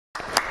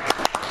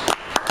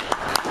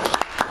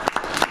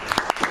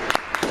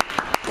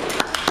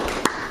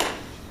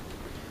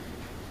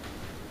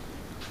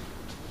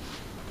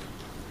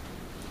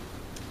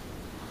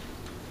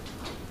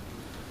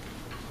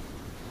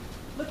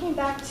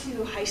back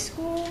to high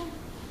school,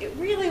 it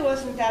really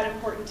wasn't that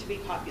important to be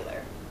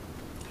popular.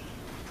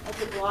 As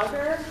a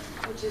blogger,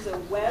 which is a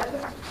web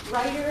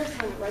writer,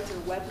 someone who writes a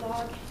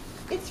weblog,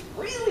 it's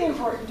really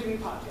important to be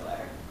popular.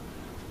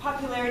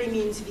 Popularity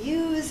means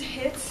views,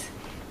 hits.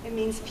 It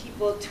means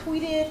people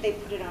tweet it, they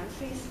put it on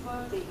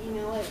Facebook, they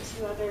email it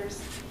to others.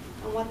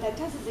 And what that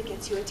does is it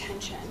gets you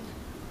attention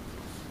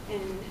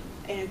in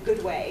a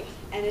good way.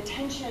 And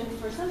attention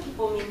for some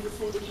people means a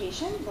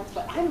syndication. That's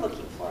what I'm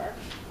looking for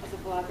as a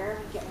blogger,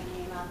 get my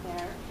name out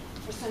there.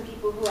 For some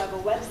people who have a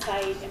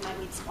website, it might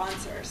mean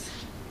sponsors.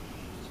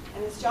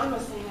 And as John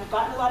was saying, I've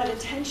gotten a lot of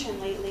attention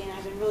lately, and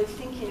I've been really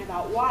thinking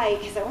about why,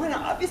 because I want to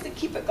obviously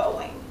keep it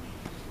going.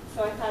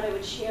 So I thought I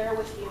would share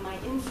with you my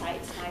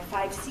insights, my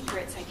 5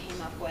 secrets I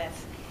came up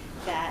with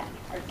that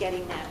are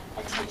getting that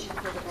attention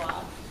for the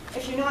blog.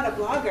 If you're not a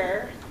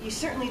blogger, you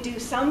certainly do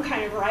some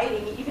kind of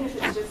writing, even if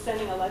it's just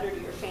sending a letter to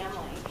your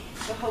family.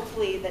 So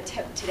hopefully the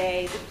tip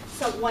today,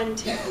 so one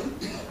tip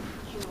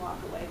you can walk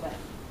away with.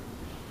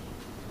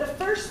 The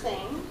first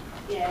thing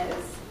is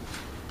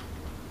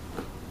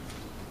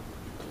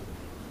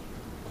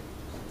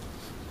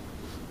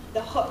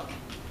the hook.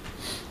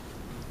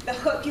 The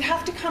hook, you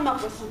have to come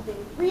up with something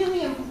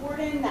really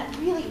important that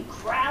really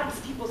grabs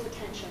people's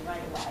attention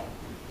right away.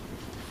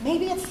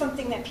 Maybe it's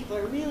something that people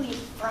are really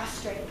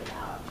frustrated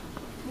about.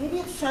 Maybe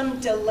it's some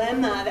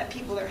dilemma that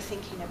people are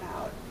thinking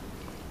about.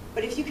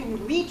 But if you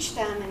can reach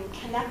them and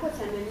connect with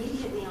them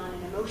immediately on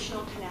an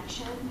emotional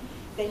connection,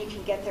 then you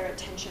can get their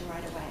attention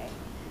right away.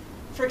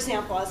 For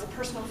example, as a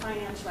personal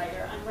finance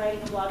writer, I'm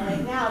writing a blog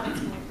right now that's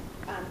going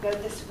to go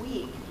this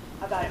week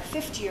about a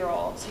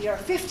 50-year-old. So you're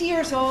 50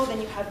 years old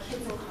and you have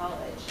kids in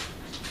college.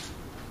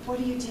 What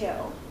do?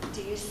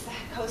 Do you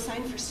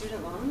co-sign for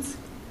student loans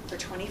for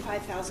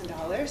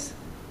 $25,000?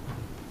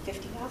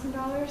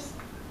 $50,000?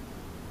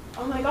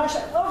 Oh my gosh,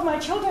 I love my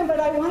children, but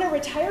I want to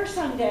retire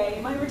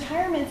someday. My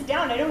retirement's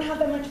down. I don't have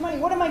that much money.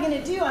 What am I going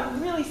to do? I'm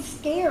really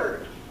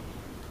scared.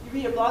 You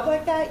read a blog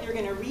like that, you're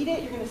going to read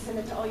it, you're going to send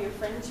it to all your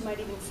friends. You might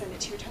even send it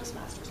to your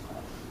Toastmasters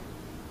club.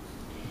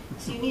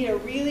 So you need a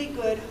really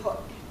good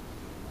hook.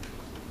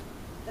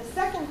 The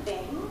second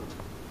thing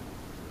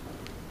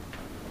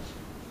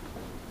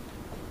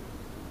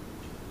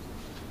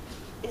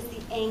is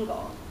the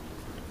angle.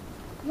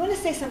 You want to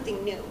say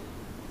something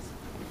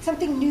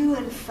new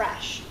and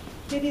fresh.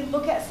 Maybe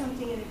look at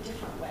something in a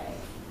different way.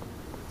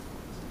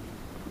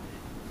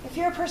 If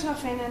you're a personal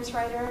finance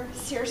writer,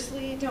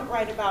 seriously, don't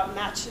write about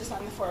matches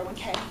on the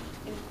 401k. I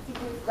think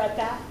we've read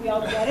that. We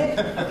all get it,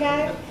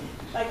 okay?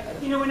 Like,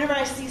 whenever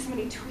I see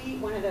somebody tweet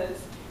one of those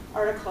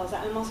articles,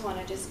 I almost want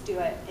to just do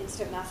an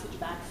instant message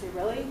back, say,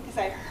 really? Because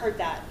I heard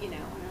that, when I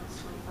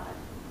was 25.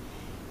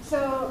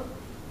 So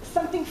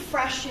something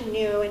fresh and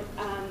new. And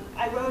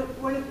I wrote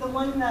one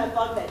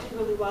blog that did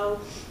really well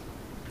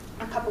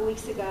a couple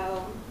weeks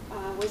ago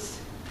was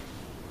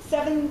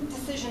 7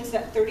 decisions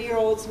that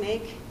 30-year-olds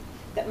make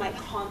that might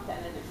haunt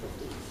them in their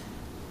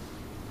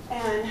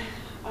 50s.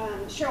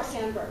 And Sheryl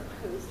Sandberg,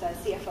 who's the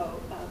CFO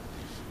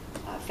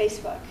of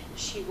Facebook,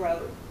 she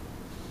wrote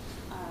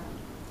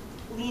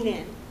Lean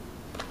In.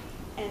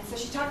 And so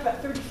she talked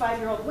about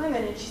 35-year-old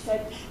women, and she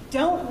said,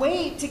 don't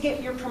wait to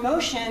get your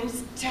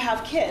promotions to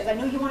have kids. I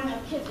know you want to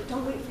have kids, but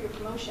don't wait for your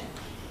promotion.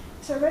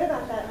 So I read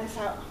about that, and I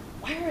thought,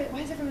 why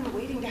is everyone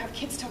waiting to have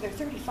kids till they're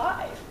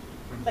 35?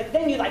 Like,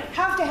 then you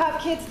have to have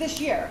kids this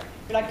year.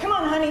 You're like, come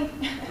on, honey,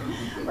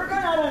 we're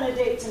going out on a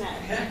date tonight.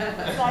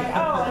 It's like,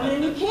 oh, and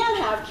then you can't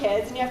have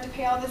kids, and you have to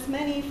pay all this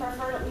money for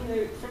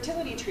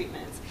fertility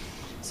treatments.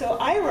 So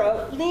I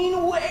wrote,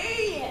 lean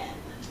way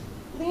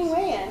in. Lean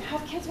way in.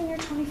 Have kids when you're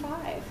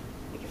 25.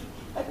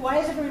 Like, why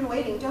is everyone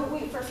waiting? Don't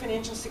wait for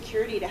financial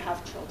security to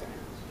have children.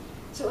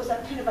 So it was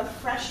a kind of a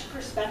fresh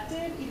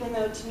perspective, even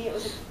though to me it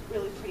was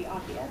really pretty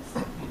obvious.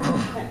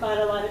 That got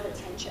a lot of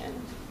attention.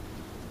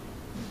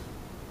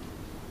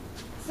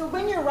 So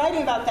when you're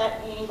writing about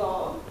that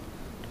angle,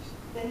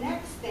 the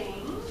next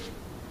thing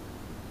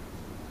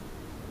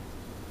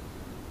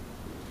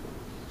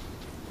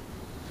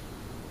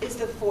is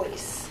the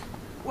voice.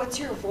 What's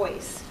your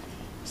voice?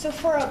 So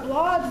for a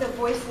blog, the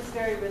voice is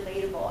very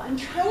relatable. I'm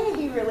trying to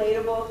be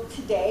relatable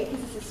today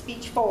because it's a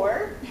speech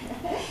 4.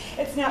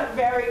 It's not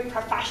very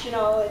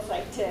professional. It's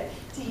like to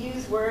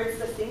use words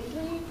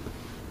succinctly.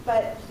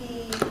 But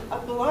a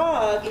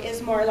blog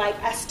is more like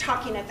us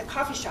talking at the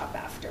coffee shop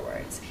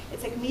afterwards.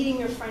 It's like meeting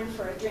your friend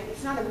for a drink.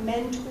 It's not a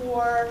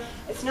mentor.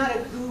 It's not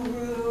a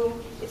guru.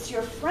 It's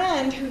your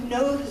friend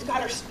who's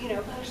got her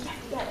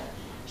stuff together.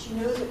 She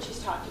knows what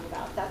she's talking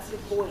about. That's the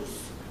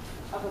voice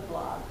of a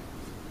blog.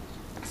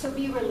 So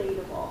be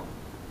relatable.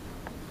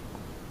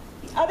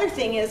 The other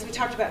thing is, we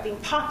talked about being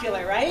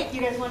popular, right?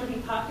 You guys want to be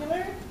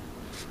popular?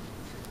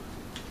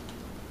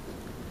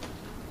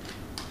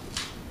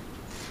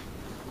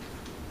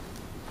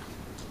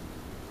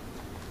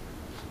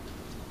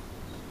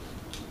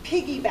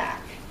 Piggyback.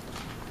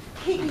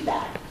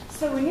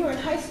 So when you were in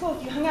high school,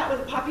 if you hung out with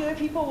the popular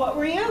people, what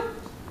were you?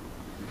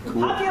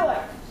 Cool.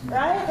 Popular,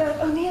 right? They're like,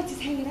 oh, Nancy's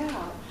hanging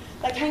out.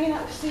 like hanging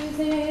out with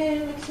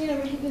Susan, like, you know,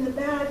 we're in the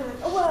bag, and like,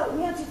 oh, wow,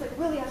 Nancy's like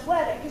really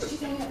athletic because she's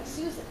hanging out with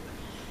Susan.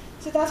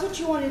 So that's what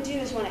you want to do,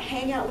 is you want to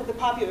hang out with the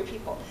popular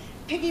people.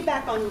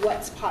 Piggyback on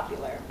what's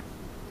popular.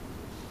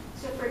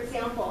 So for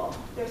example,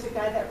 there's a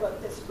guy that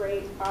wrote this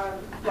great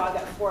blog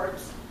at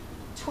Forbes,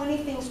 20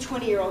 things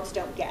 20-year-olds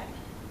don't get.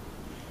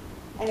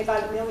 And it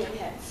got 1 million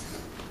hits.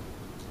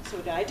 So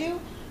what did I do?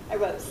 I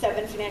wrote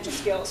 7 financial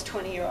skills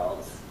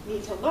 20-year-olds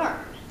need to learn.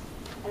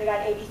 And I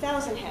got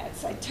 80,000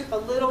 hits. I took a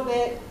little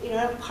bit, you know,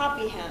 I don't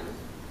copy him,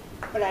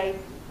 but I,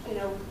 you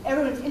know,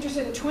 everyone's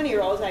interested in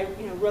 20-year-olds, I,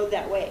 you know, rode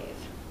that wave.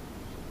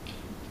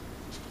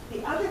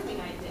 The other thing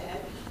I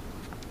did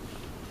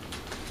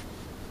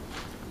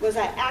was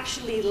I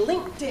actually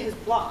linked to his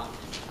blog.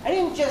 I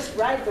didn't just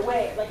ride the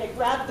wave, like I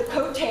grabbed the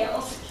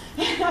coattails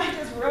and I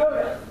just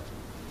rode him.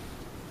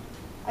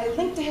 I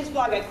linked to his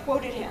blog, I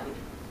quoted him,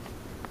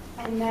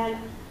 and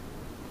then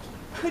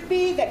could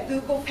be that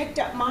Google picked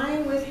up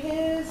mine with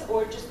his,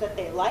 or just that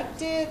they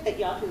liked it, that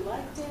Yahoo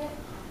liked it.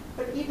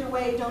 But either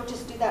way, don't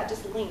just do that,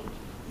 just link.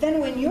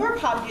 Then when you're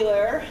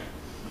popular,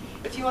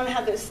 if you want to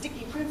have those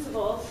sticky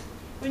principles,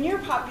 when you're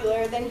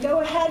popular, then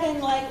go ahead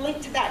and like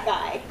link to that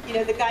guy, you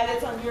know, the guy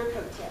that's on your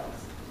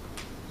coattails.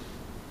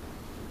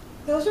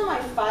 Those are my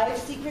 5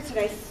 secrets that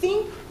I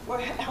think will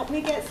help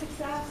me get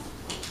success.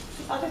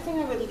 The other thing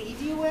I would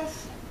leave you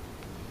with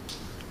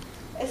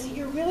is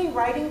you're really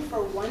writing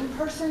for one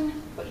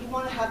person, but you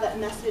want to have that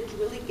message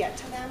really get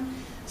to them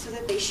so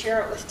that they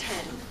share it with 10,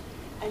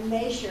 and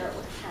they share it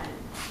with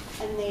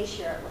 10, and they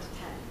share it with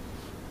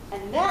 10.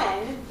 And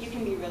then you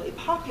can be really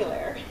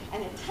popular,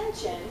 and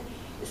attention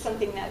is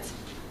something that's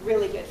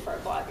really good for a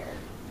blogger.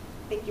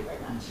 Thank you very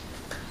much.